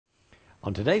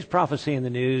On today's Prophecy in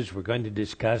the News, we're going to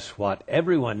discuss what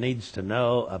everyone needs to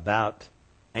know about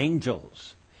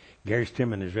angels. Gary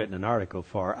Stimman has written an article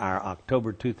for our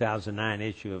October 2009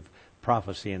 issue of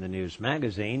Prophecy in the News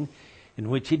magazine,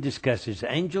 in which he discusses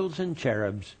angels and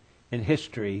cherubs in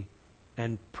history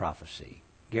and prophecy.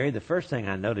 Gary, the first thing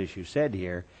I noticed you said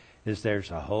here is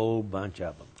there's a whole bunch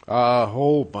of them. A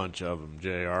whole bunch of them,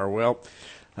 J.R. Well,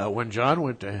 when John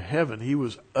went to heaven, he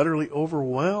was utterly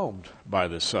overwhelmed by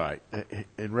the sight.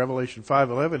 In Revelation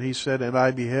 5:11, he said, "And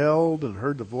I beheld and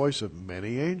heard the voice of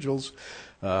many angels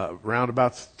round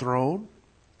about the throne,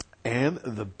 and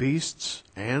the beasts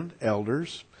and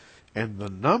elders, and the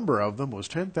number of them was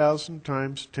 10,000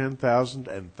 times 10,000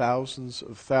 and thousands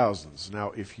of thousands."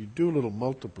 Now, if you do a little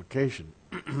multiplication,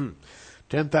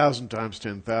 10,000 times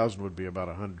 10,000 would be about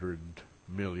 100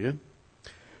 million.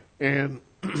 And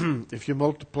if you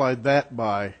multiplied that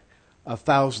by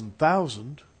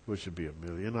 1,000,000, which would be a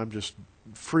million, I'm just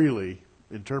freely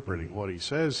interpreting what he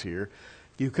says here,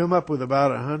 you come up with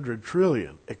about 100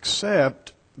 trillion,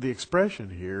 except the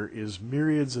expression here is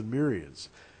myriads and myriads.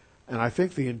 And I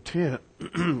think the intent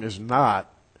is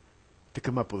not to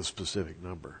come up with a specific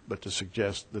number, but to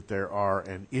suggest that there are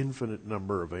an infinite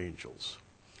number of angels.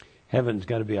 Heaven's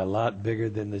going to be a lot bigger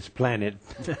than this planet.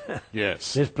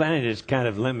 Yes. This planet is kind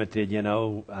of limited, you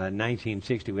know.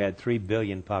 1960 we had 3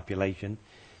 billion population.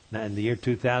 Now, in the year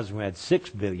 2000 we had 6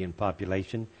 billion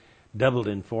population, doubled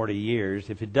in 40 years.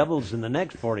 If it doubles in the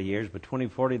next 40 years, by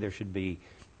 2040 there should be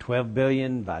 12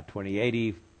 billion, by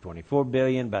 2080 24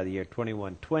 billion, by the year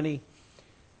 2120.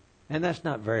 And that's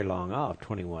not very long off,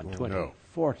 2120. No.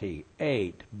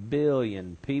 48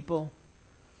 billion people.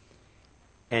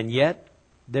 And yet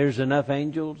there's enough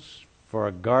angels for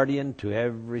a guardian to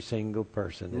every single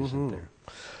person, isn't there?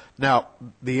 Now,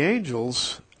 the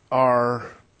angels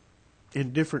are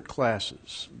in different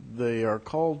classes. They are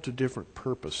called to different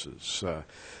purposes.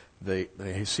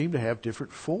 They seem to have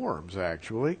different forms,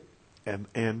 actually.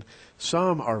 And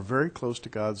some are very close to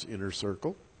God's inner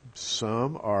circle.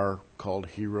 Some are called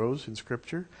heroes in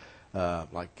Scripture,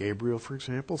 like Gabriel, for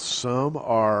example. Some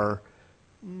are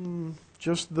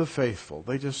just the faithful.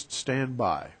 They just stand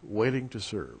by, waiting to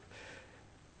serve.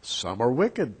 Some are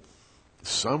wicked.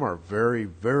 Some are very,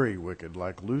 very wicked,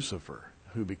 like Lucifer,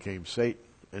 who became Satan.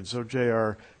 And so,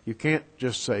 J.R., you can't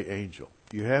just say angel.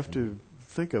 You have to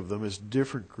think of them as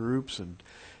different groups, and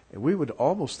we would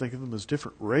almost think of them as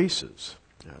different races.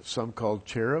 Some called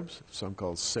cherubs, some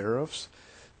called seraphs.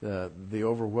 The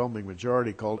overwhelming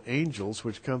majority called angels,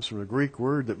 which comes from a Greek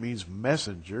word that means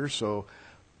messenger, so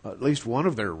at least one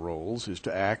of their roles is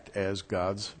to act as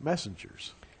God's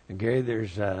messengers. And Gary,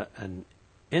 there's an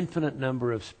infinite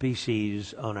number of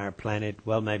species on our planet.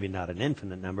 Well, maybe not an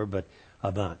infinite number, but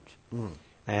a bunch.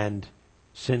 And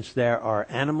since there are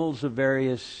animals of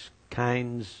various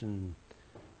kinds, and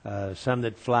some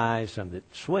that fly, some that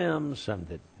swim, some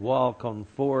that walk on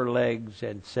 4 legs,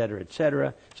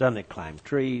 etc., some that climb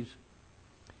trees,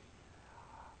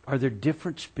 are there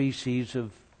different species of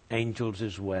angels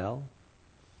as well?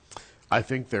 I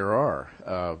think there are.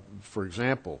 For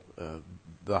example,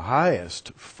 the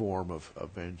highest form of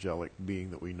angelic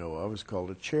being that we know of is called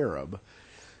a cherub.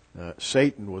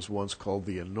 Satan was once called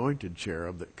the anointed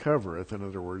cherub that covereth. In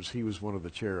other words, he was one of the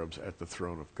cherubs at the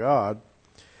throne of God.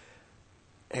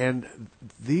 And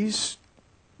these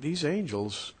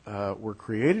angels were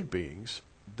created beings.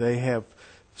 They have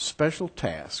special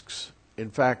tasks. In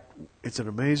fact, it's an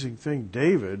amazing thing.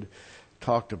 David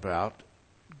talked about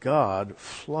God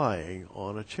flying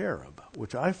on a cherub,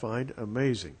 which I find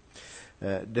amazing.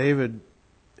 David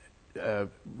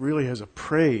really has a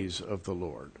praise of the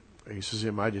Lord. He says,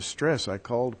 "In my distress I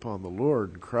called upon the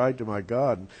Lord and cried to my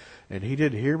God, and he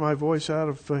did hear my voice out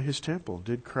of his temple,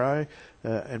 did cry,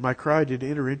 and my cry did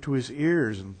enter into his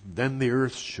ears. And then the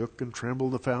earth shook and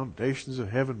trembled, the foundations of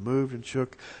heaven moved and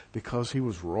shook, because he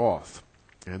was wroth.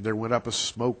 And there went up a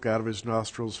smoke out of his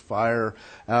nostrils, fire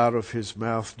out of his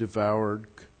mouth devoured,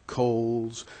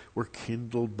 coals were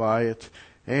kindled by it.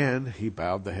 And he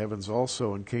bowed the heavens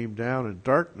also, and came down, and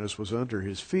darkness was under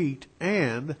his feet.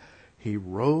 And he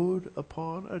rode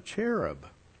upon a cherub,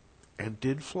 and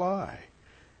did fly.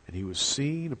 And he was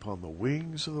seen upon the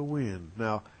wings of the wind."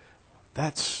 Now,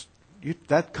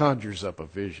 that conjures up a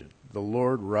vision. The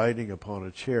Lord riding upon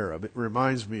a cherub. It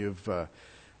reminds me of a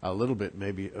little bit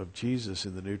maybe of Jesus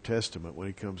in the New Testament when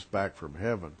he comes back from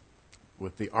heaven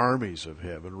with the armies of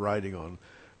heaven riding on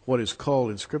what is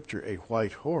called in Scripture a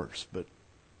white horse. But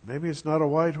maybe it's not a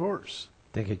white horse.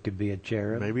 Think it could be a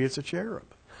cherub? Maybe it's a cherub.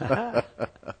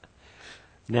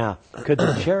 Now, could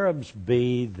the cherubs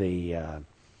be the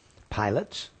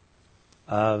pilots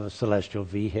of a celestial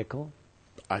vehicle?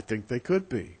 I think they could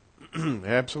be.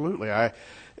 Absolutely.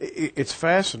 It's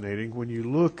fascinating when you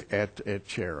look at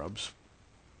cherubs.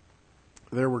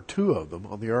 There were two of them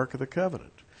on the Ark of the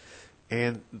Covenant,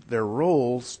 and their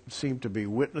roles seem to be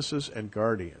witnesses and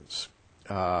guardians.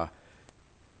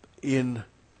 In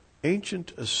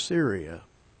ancient Assyria,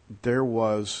 there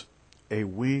was a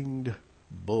winged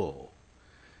bull,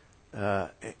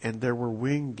 and there were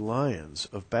winged lions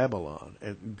of Babylon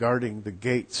and guarding the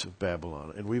gates of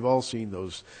Babylon. And we've all seen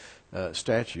those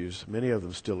statues. Many of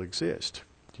them still exist.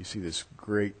 You see this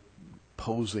great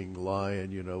posing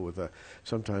lion, with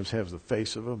sometimes has the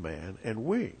face of a man and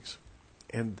wings.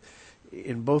 And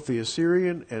in both the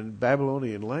Assyrian and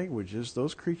Babylonian languages,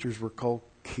 those creatures were called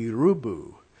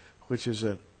Cherubs, which is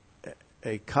a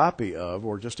copy of,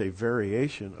 or just a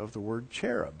variation of the word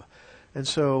cherub. And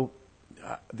so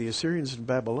the Assyrians and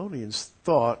Babylonians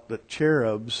thought that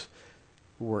cherubs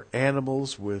were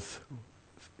animals with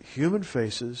human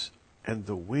faces and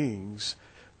the wings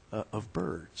of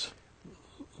birds.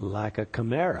 Like a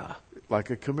chimera. Like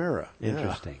a chimera.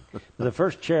 Interesting. Yeah. The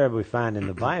first cherub we find in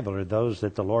the Bible are those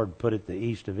that the Lord put at the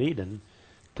east of Eden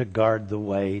to guard the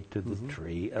way to the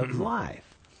tree of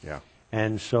life. Yeah.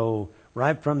 And so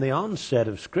right from the onset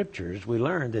of Scriptures, we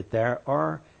learn that there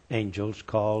are angels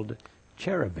called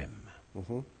cherubim.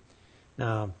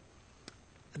 Now,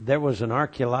 there was an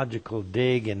archaeological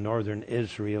dig in northern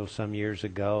Israel some years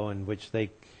ago in which they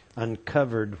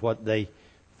uncovered what they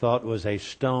thought was a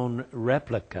stone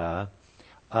replica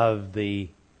of the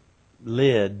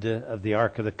lid of the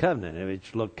Ark of the Covenant.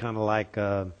 It looked kind of like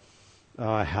a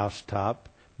housetop,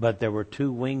 but there were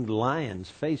two winged lions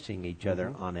facing each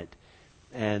other on it.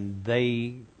 And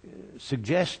they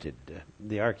suggested,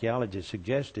 the archaeologists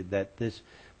suggested, that this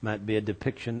might be a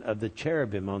depiction of the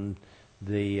cherubim on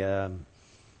the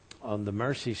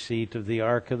mercy seat of the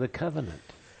Ark of the Covenant.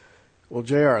 Well,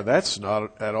 J.R., that's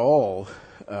not at all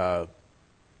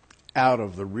out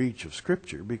of the reach of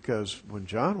Scripture, because when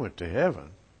John went to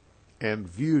heaven and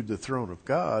viewed the throne of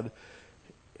God,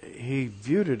 he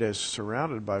viewed it as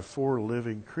surrounded by four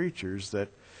living creatures that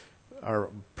are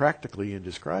practically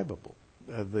indescribable.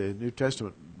 The New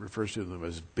Testament refers to them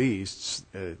as beasts.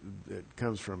 It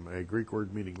comes from a Greek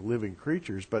word meaning living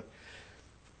creatures, but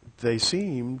they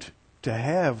seemed to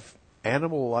have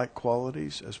animal-like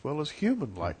qualities as well as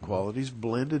human-like qualities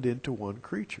blended into one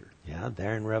creature. Yeah,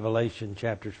 there in Revelation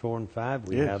chapters 4 and 5,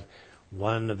 we have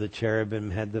one of the cherubim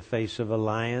had the face of a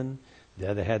lion, the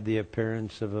other had the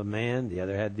appearance of a man, the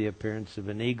other had the appearance of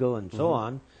an eagle, and so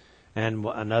on, and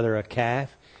another a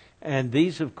calf. And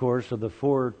these, of course, are the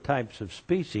four types of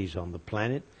species on the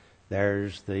planet.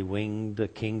 There's the winged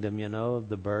kingdom, of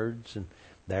the birds, and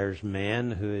there's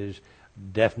man, who is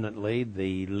definitely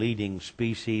the leading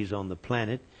species on the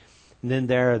planet. And then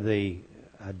there are the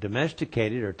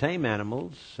domesticated or tame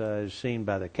animals, as seen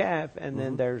by the calf, and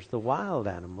then there's the wild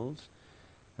animals,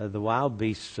 the wild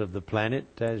beasts of the planet,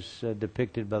 as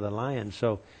depicted by the lion.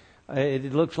 So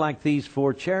it looks like these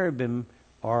four cherubim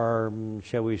are,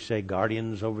 shall we say,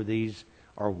 guardians over these,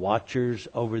 or watchers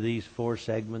over these four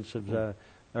segments of the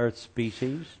earth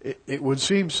species? It would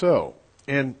seem so.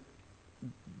 And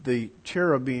the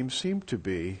cherubim seem to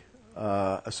be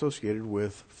associated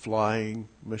with flying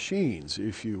machines,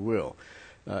 if you will.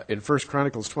 In 1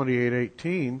 Chronicles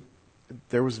 28:18,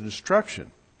 there was an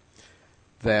instruction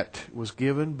that was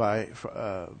given by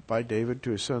David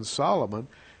to his son Solomon,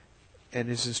 and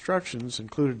his instructions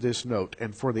included this note: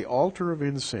 "And for the altar of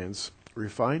incense,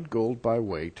 refined gold by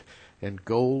weight, and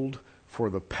gold for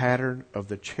the pattern of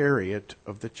the chariot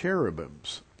of the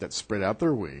cherubims that spread out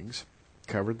their wings,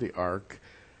 covered the ark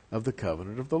of the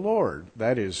covenant of the Lord."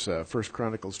 That is 1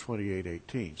 Chronicles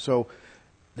 28:18. So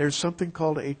there's something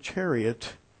called a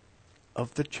chariot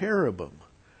of the cherubim.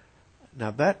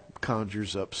 Now that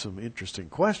conjures up some interesting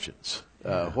questions.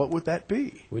 What would that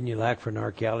be? Wouldn't you like for an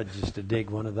archaeologist to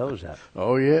dig one of those up?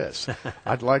 Oh, yes.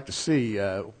 I'd like to see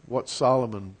what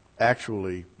Solomon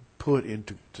actually put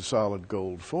into solid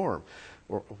gold form.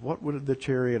 Or what would the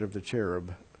chariot of the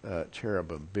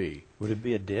cherubim be? Would it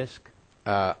be a disc?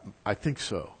 I think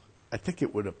so. I think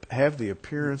it would have the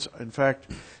appearance. In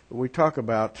fact, we talk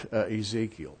about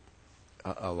Ezekiel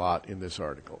a lot in this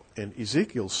article. And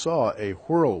Ezekiel saw a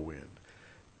whirlwind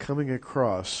coming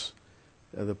across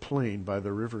the plain by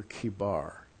the river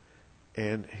Kibar.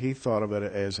 And he thought of it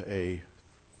as a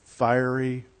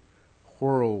fiery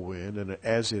whirlwind. And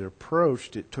as it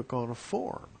approached, it took on a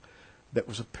form that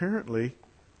was apparently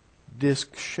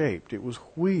disc-shaped. It was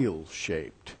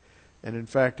wheel-shaped. And in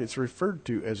fact, it's referred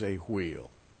to as a wheel.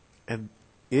 And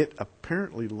it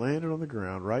apparently landed on the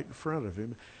ground right in front of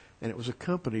him, and it was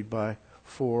accompanied by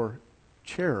four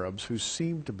cherubs who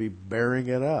seem to be bearing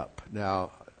it up.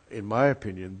 Now, in my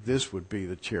opinion, this would be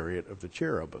the chariot of the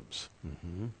cherubims.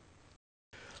 Mm-hmm.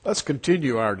 Let's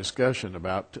continue our discussion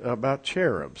about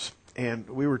cherubs. And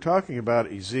we were talking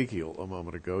about Ezekiel a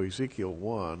moment ago. Ezekiel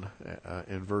 1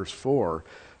 in verse 4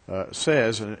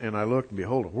 says, and I looked, and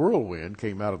behold, a whirlwind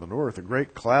came out of the north, a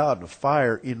great cloud of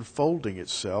fire enfolding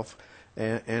itself,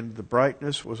 and the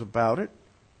brightness was about it.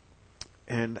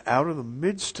 And out of the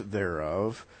midst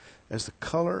thereof, as the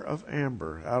color of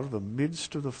amber, out of the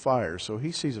midst of the fire. So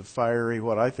he sees a fiery,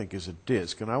 what I think is a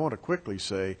disk. And I want to quickly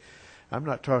say, I'm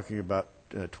not talking about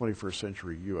 21st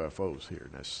century UFOs here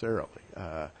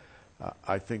necessarily.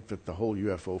 I think that the whole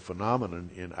UFO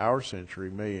phenomenon in our century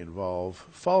may involve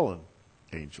fallen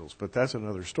angels, but that's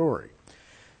another story.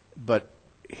 But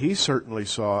he certainly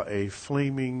saw a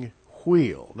flaming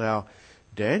wheel. Now,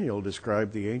 Daniel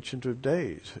described the Ancient of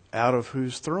Days, out of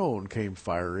whose throne came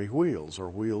fiery wheels, or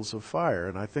wheels of fire.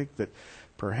 And I think that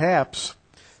perhaps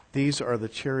these are the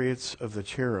chariots of the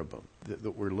cherubim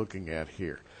that we're looking at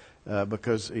here.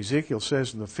 Because Ezekiel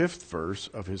says in the 5th verse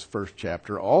of his first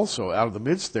chapter, also out of the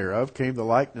midst thereof came the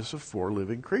likeness of 4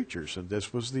 living creatures, and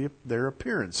this was their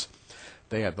appearance.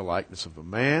 They had the likeness of a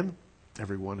man.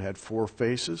 Everyone had 4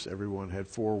 faces. Everyone had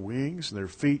 4 wings. And their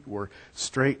feet were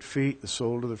straight feet. The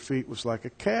sole of their feet was like a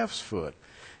calf's foot.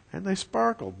 And they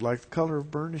sparkled like the color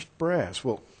of burnished brass.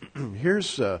 Well,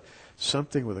 here's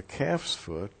something with a calf's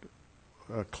foot,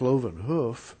 a cloven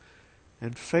hoof,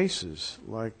 and faces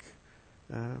like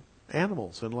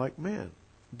animals and like men.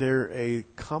 They're a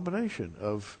combination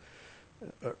of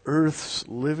Earth's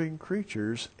living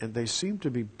creatures, and they seem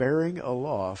to be bearing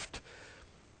aloft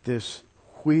this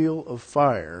wheel of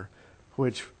fire,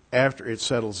 which after it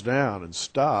settles down and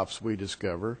stops, we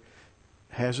discover,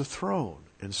 has a throne.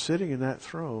 And sitting in that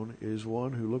throne is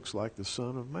one who looks like the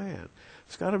Son of Man.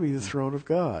 It's got to be the throne of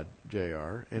God,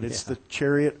 J.R., and it's the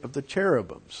chariot of the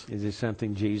cherubims. Is it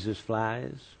something Jesus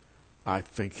flies? I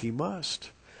think he must.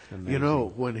 Amazing. You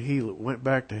know, when he went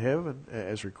back to heaven,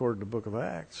 as recorded in the book of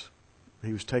Acts,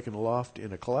 he was taken aloft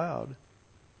in a cloud.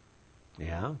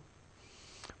 Yeah.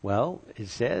 Well, it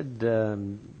said,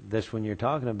 this one you're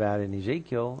talking about in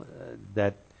Ezekiel,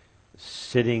 that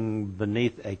sitting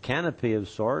beneath a canopy of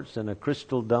sorts in a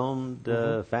crystal domed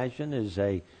fashion is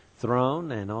a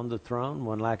throne, and on the throne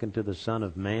one likened to the Son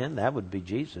of Man. That would be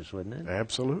Jesus, wouldn't it?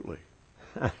 Absolutely.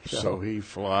 So he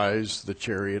flies the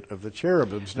chariot of the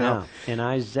cherubims. Now, in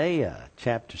Isaiah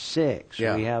chapter 6,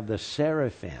 we have the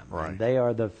seraphim. Right. And they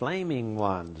are the flaming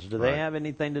ones. Do they Right. have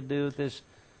anything to do with this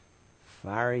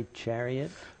fiery chariot?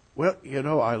 Well, you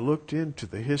know, I looked into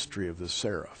the history of the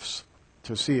seraphs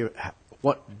to see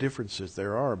what differences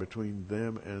there are between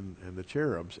them and the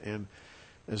cherubs. And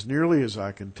as nearly as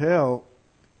I can tell,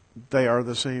 they are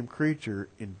the same creature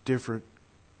in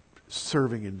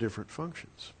serving in different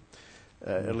functions.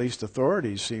 At least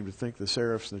authorities seem to think the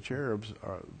seraphs and the cherubs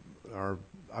are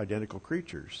identical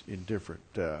creatures in different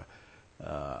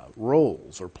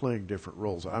roles, or playing different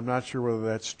roles. I'm not sure whether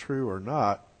that's true or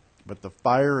not, but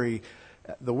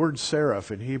the word seraph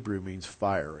in Hebrew means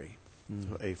fiery.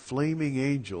 A flaming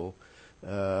angel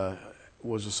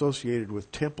was associated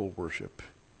with temple worship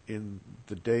in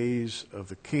the days of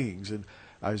the kings, and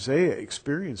Isaiah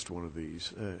experienced one of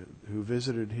these, who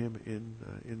visited him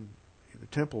in the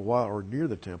temple or near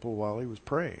the temple while he was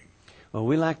praying. Well,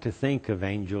 we like to think of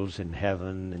angels in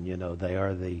heaven, and they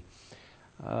are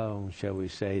shall we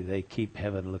say, they keep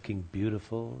heaven looking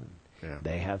beautiful, and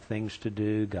they have things to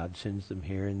do. God sends them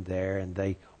here and there, and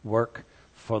they work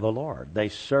for the Lord. They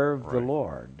serve the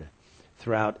Lord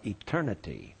throughout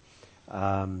eternity.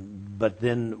 But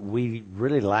then we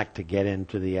really like to get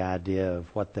into the idea of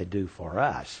what they do for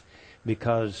us,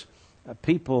 because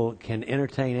people can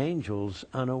entertain angels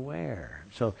unaware.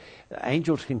 So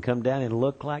angels can come down and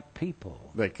look like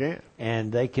people. They can.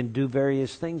 And they can do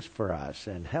various things for us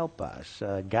and help us,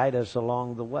 guide us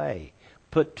along the way,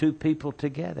 put 2 people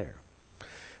together.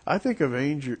 I think of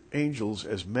angels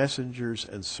as messengers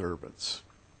and servants.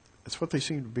 That's what they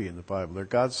seem to be in the Bible. They're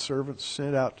God's servants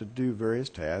sent out to do various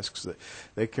tasks. That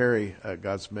they carry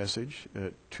God's message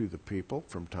to the people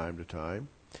from time to time.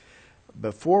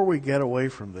 Before we get away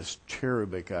from this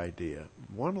cherubic idea,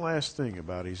 one last thing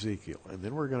about Ezekiel, and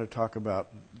then we're going to talk about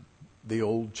the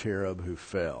old cherub who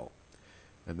fell,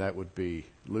 and that would be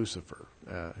Lucifer,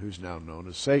 who's now known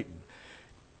as Satan.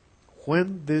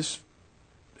 When this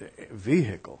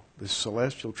vehicle, this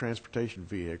celestial transportation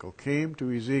vehicle, came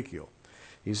to Ezekiel,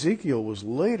 Ezekiel was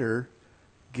later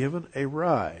given a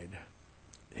ride.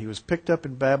 He was picked up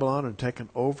in Babylon and taken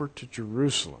over to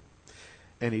Jerusalem.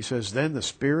 And he says, then the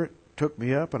Spirit took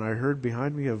me up, and I heard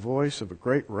behind me a voice of a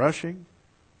great rushing,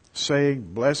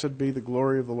 saying, Blessed be the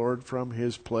glory of the Lord from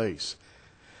his place.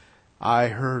 I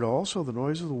heard also the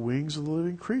noise of the wings of the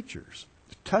living creatures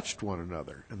that touched one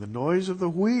another, and the noise of the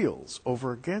wheels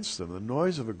over against them, the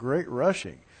noise of a great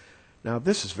rushing. Now,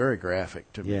 this is very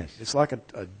graphic to me. Yes. It's like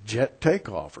a jet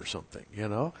takeoff or something,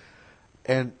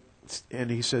 And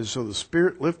he says, so the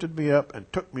Spirit lifted me up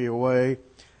and took me away,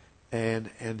 and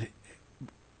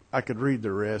I could read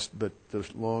the rest, but the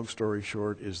long story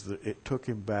short is that it took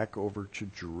him back over to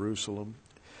Jerusalem,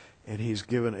 and he's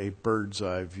given a bird's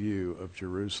eye view of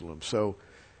Jerusalem. So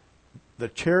the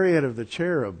chariot of the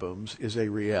cherubims is a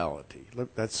reality.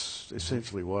 That's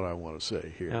essentially what I want to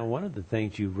say here. Now, one of the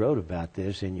things you wrote about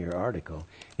this in your article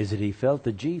is that he felt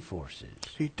the G-forces.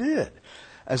 He did.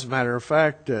 As a matter of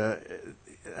fact,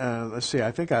 let's see,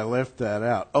 I think I left that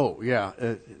out. Oh, yeah.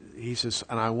 He says,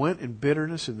 and I went in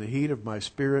bitterness in the heat of my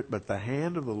spirit, but the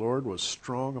hand of the Lord was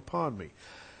strong upon me.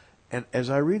 And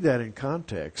as I read that in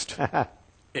context,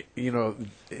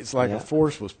 it's like a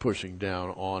force was pushing down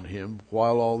on him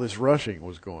while all this rushing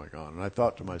was going on. And I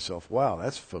thought to myself, wow,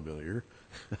 that's familiar.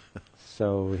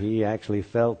 So he actually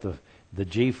felt the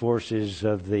G-forces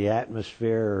of the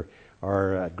atmosphere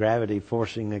or gravity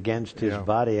forcing against his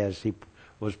body as he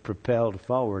was propelled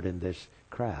forward in this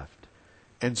craft.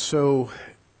 And so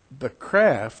the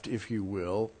craft, if you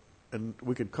will, and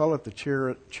we could call it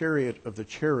the chariot of the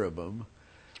cherubim,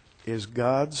 is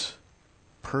God's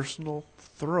personal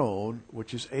throne,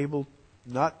 which is able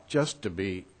not just to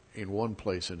be in one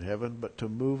place in heaven, but to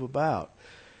move about.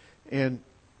 And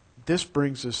this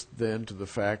brings us then to the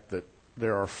fact that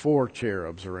there are 4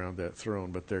 cherubs around that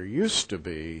throne, but there used to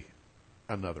be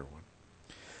another one.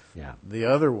 Yeah. The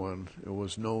other one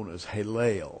was known as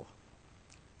Halel,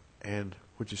 and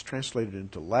which is translated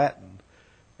into Latin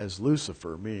as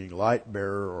Lucifer, meaning light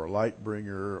bearer or light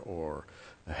bringer, or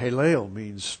Halel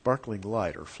means sparkling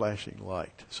light or flashing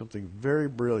light, something very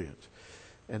brilliant.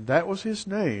 And that was his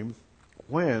name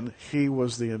when he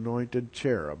was the anointed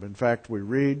cherub. In fact, we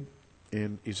read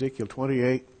in Ezekiel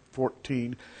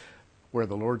 28:14, where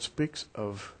the Lord speaks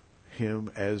of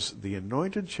him as the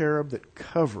anointed cherub that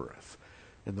covereth.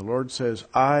 And the Lord says,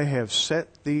 I have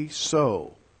set thee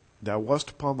so. Thou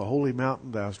wast upon the holy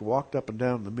mountain, thou hast walked up and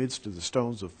down in the midst of the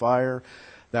stones of fire.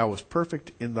 Thou wast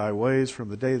perfect in thy ways from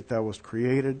the day that thou wast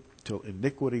created, till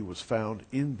iniquity was found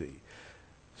in thee.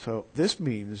 So this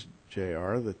means,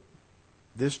 J.R., that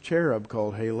this cherub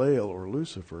called Halel or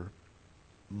Lucifer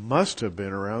must have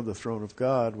been around the throne of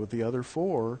God with the other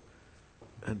 4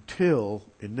 until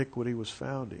iniquity was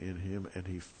found in him and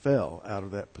he fell out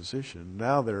of that position.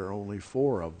 Now there are only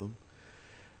 4 of them.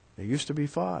 There used to be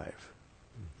 5.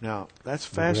 Now, that's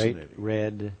fascinating. The great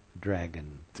red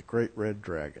dragon. The great red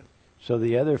dragon. So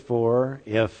the other 4,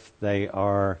 if they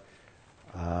are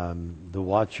the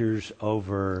watchers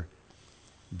over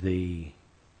the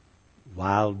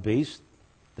wild beast,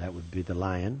 that would be the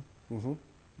lion. Mm-hmm.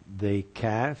 The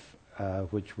calf,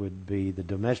 which would be the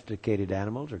domesticated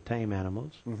animals or tame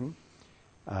animals.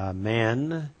 Mm-hmm.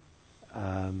 Man,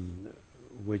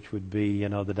 which would be,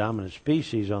 the dominant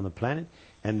species on the planet.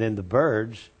 And then the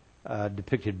birds,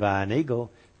 depicted by an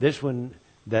eagle. This one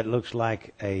that looks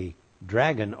like a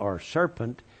dragon or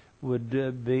serpent would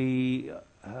have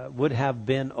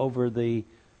been over the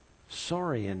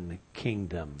Saurian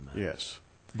kingdom. Yes.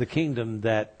 The kingdom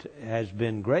that has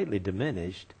been greatly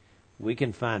diminished. We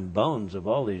can find bones of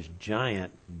all these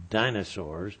giant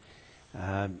dinosaurs.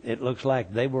 It looks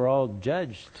like they were all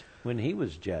judged when he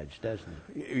was judged, doesn't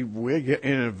it? We get,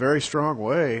 in a very strong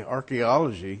way,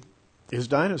 archaeology is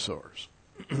dinosaurs.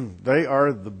 They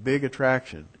are the big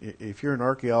attraction. If you're an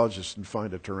archaeologist and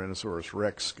find a Tyrannosaurus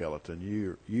Rex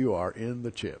skeleton, you are in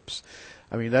the chips.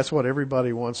 I mean, that's what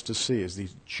everybody wants to see, is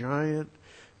these giant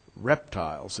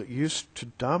reptiles that used to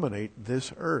dominate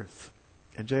this earth.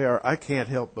 And J.R., I can't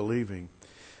help believing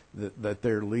that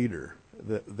their leader,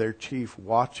 their chief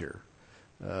watcher,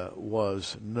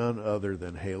 was none other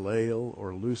than Halel,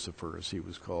 or Lucifer as he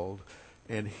was called,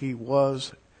 and he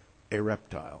was a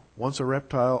reptile. Once a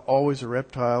reptile, always a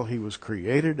reptile. He was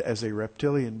created as a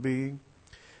reptilian being.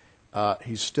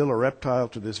 He's still a reptile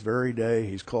to this very day.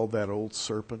 He's called that old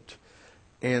serpent.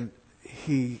 And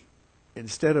he,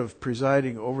 instead of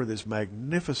presiding over this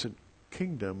magnificent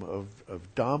kingdom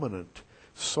of dominant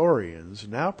saurians,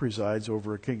 now presides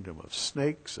over a kingdom of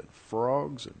snakes and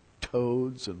frogs and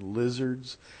toads and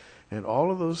lizards and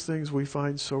all of those things we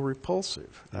find so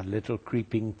repulsive. Little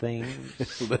creeping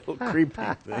things. Little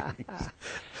creeping things.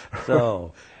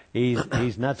 So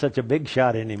he's not such a big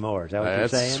shot anymore. Is that what you're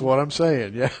saying? That's what I'm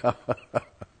saying, yeah.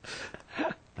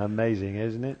 Amazing,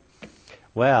 isn't it?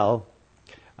 Well,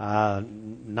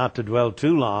 not to dwell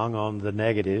too long on the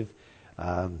negative,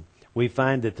 We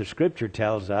find that the Scripture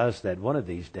tells us that one of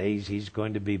these days he's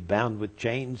going to be bound with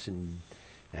chains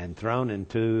and thrown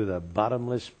into the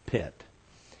bottomless pit.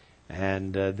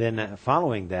 And then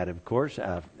following that, of course,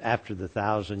 after the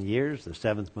 1,000 years, the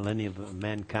seventh millennium of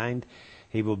mankind,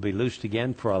 he will be loosed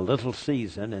again for a little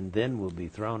season and then will be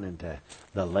thrown into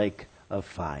the lake of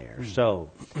fire.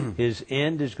 So his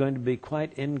end is going to be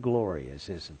quite inglorious,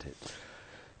 isn't it?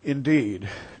 Indeed.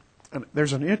 And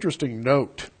there's an interesting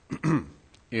note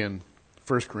in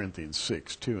 1 Corinthians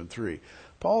 6, 2 and 3.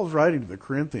 Paul's writing to the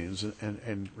Corinthians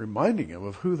and reminding them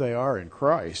of who they are in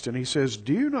Christ. And he says,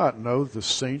 "Do you not know that the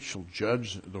saints shall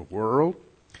judge the world?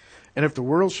 And if the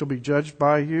world shall be judged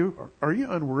by you, are you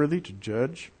unworthy to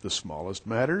judge the smallest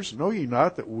matters? Know ye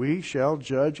not that we shall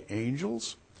judge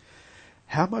angels?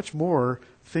 How much more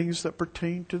things that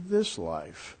pertain to this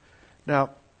life?" Now,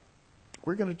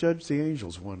 we're going to judge the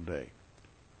angels one day.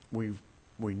 We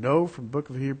know from the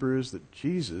book of Hebrews that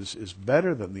Jesus is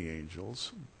better than the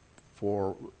angels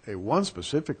for one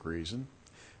specific reason.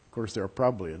 Of course, there are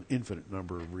probably an infinite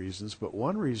number of reasons, but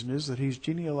one reason is that he's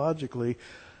genealogically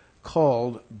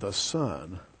called the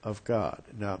Son of God.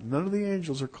 Now, none of the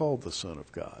angels are called the Son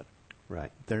of God.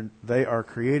 Right. They are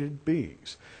created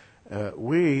beings.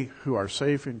 We who are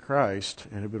safe in Christ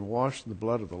and have been washed in the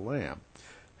blood of the Lamb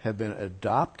have been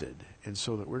adopted, and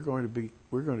so that we're going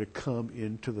to come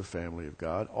into the family of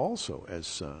God also as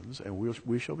sons, and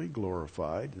we shall be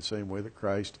glorified the same way that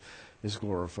Christ is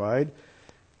glorified,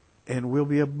 and we'll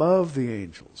be above the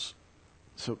angels.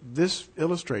 So this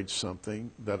illustrates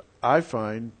something that I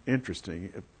find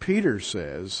interesting. Peter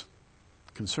says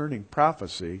concerning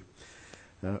prophecy,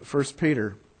 1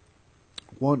 Peter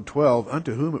 1:12,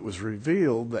 "Unto whom it was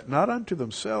revealed that not unto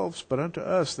themselves, but unto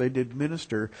us they did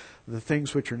minister the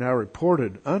things which are now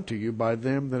reported unto you by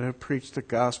them that have preached the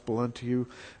gospel unto you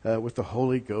with the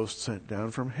Holy Ghost sent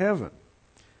down from heaven.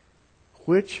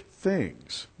 Which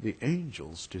things the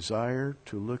angels desire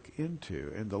to look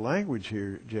into." And the language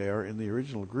here, J.R., in the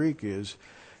original Greek is,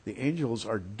 the angels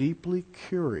are deeply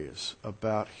curious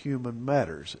about human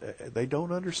matters. They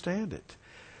don't understand it.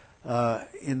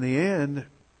 In the end,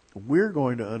 we're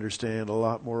going to understand a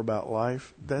lot more about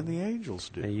life than the angels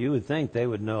do. And you would think they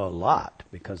would know a lot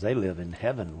because they live in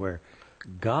heaven where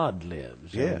God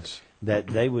lives. Yes. That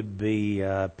they would be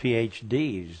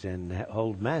PhDs and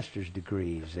hold master's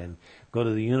degrees and go to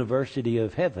the University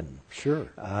of Heaven. Sure.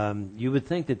 You would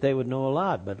think that they would know a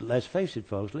lot, but let's face it,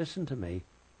 folks, listen to me.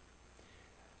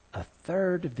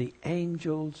 1/3 of the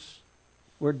angels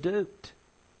were duped.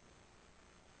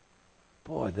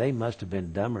 Boy, they must have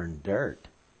been dumber than dirt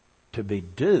to be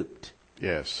duped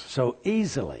Yes. so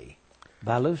easily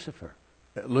by Lucifer.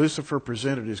 Lucifer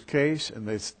presented his case, and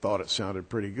they thought it sounded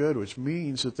pretty good, which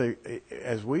means that they,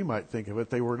 as we might think of it,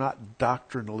 they were not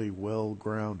doctrinally well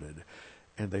grounded,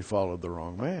 and they followed the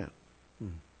wrong man.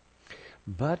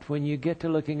 But when you get to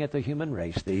looking at the human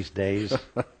race these days,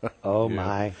 oh Yeah.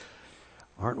 my,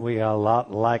 aren't we a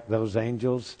lot like those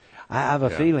angels? I have a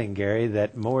feeling, Gary,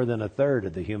 that more than 1/3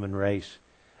 of the human race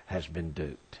has been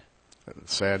duped.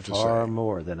 It's sad to Far say.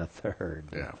 more than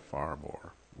 1/3. Yeah, far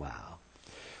more. Wow.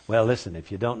 Well, listen,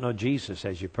 if you don't know Jesus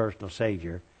as your personal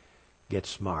Savior, get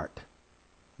smart.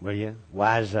 Will you?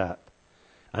 Wise up.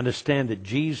 Understand that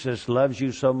Jesus loves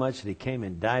you so much that He came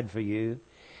and died for you,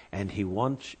 and He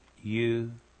wants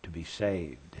you to be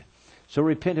saved. So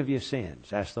repent of your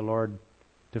sins. Ask the Lord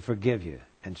to forgive you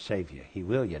and save you. He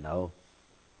will, you know.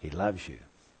 He loves you.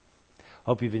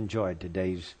 Hope you've enjoyed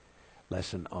today's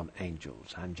lesson on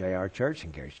angels. I'm J.R. Church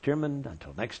and Gary Stearman.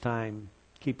 Until next time,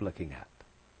 keep looking up.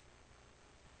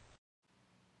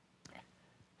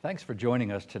 Thanks for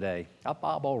joining us today. I'm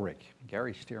Bob Ulrich,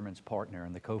 Gary Stearman's partner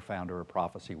and the co-founder of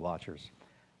Prophecy Watchers.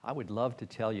 I would love to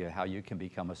tell you how you can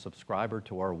become a subscriber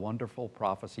to our wonderful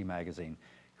prophecy magazine,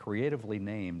 creatively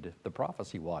named The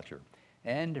Prophecy Watcher.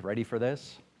 And ready for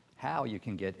this? How you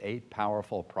can get 8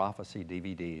 powerful prophecy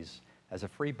DVDs as a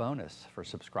free bonus for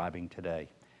subscribing today.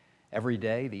 Every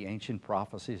day, the ancient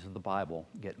prophecies of the Bible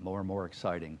get more and more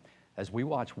exciting as we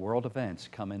watch world events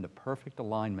come into perfect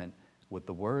alignment with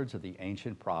the words of the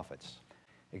ancient prophets.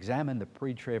 Examine the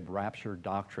pre-trib rapture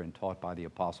doctrine taught by the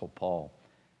Apostle Paul.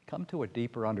 Come to a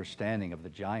deeper understanding of the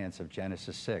giants of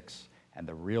Genesis 6 and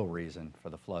the real reason for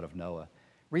the flood of Noah.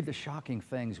 Read the shocking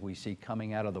things we see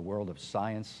coming out of the world of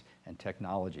science and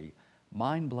technology,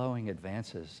 mind-blowing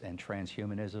advances in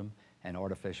transhumanism and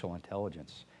artificial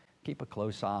intelligence. Keep a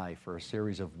close eye for a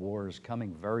series of wars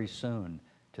coming very soon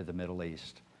to the Middle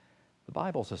East. The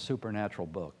Bible's a supernatural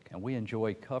book, and we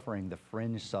enjoy covering the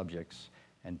fringe subjects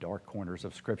and dark corners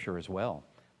of Scripture as well.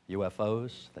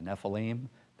 UFOs, the Nephilim,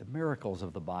 the miracles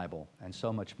of the Bible, and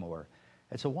so much more.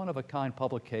 It's a one-of-a-kind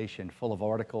publication full of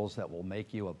articles that will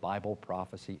make you a Bible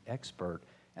prophecy expert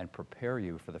and prepare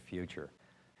you for the future.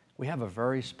 We have a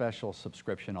very special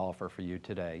subscription offer for you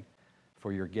today.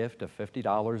 For your gift of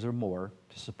 $50 or more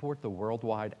to support the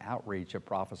worldwide outreach of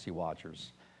Prophecy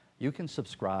Watchers, you can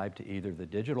subscribe to either the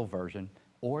digital version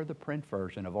or the print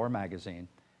version of our magazine.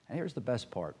 And here's the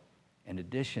best part. In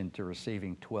addition to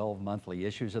receiving 12 monthly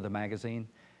issues of the magazine,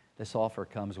 this offer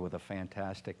comes with a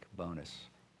fantastic bonus: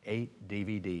 8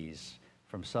 DVDs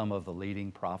from some of the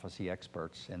leading prophecy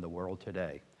experts in the world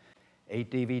today. 8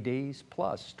 DVDs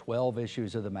plus 12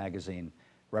 issues of the magazine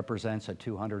represents a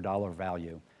 $200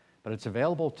 value, but it's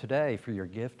available today for your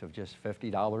gift of just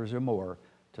 $50 or more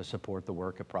to support the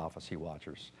work of Prophecy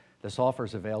Watchers. This offer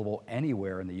is available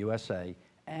anywhere in the USA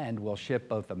and will ship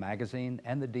both the magazine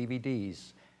and the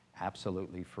DVDs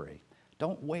absolutely free.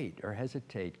 Don't wait or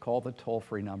hesitate. Call the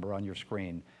toll-free number on your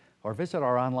screen or visit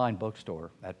our online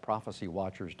bookstore at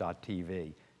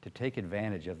prophecywatchers.tv to take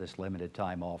advantage of this limited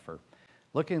time offer.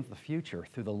 Looking at the future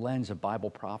through the lens of Bible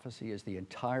prophecy is the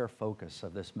entire focus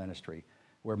of this ministry.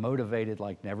 We're motivated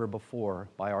like never before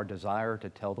by our desire to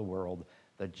tell the world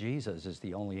that Jesus is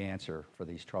the only answer for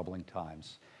these troubling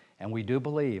times. And we do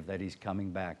believe that He's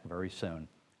coming back very soon,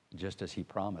 just as He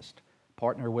promised.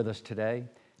 Partner with us today.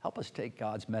 Help us take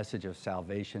God's message of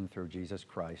salvation through Jesus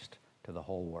Christ to the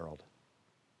whole world.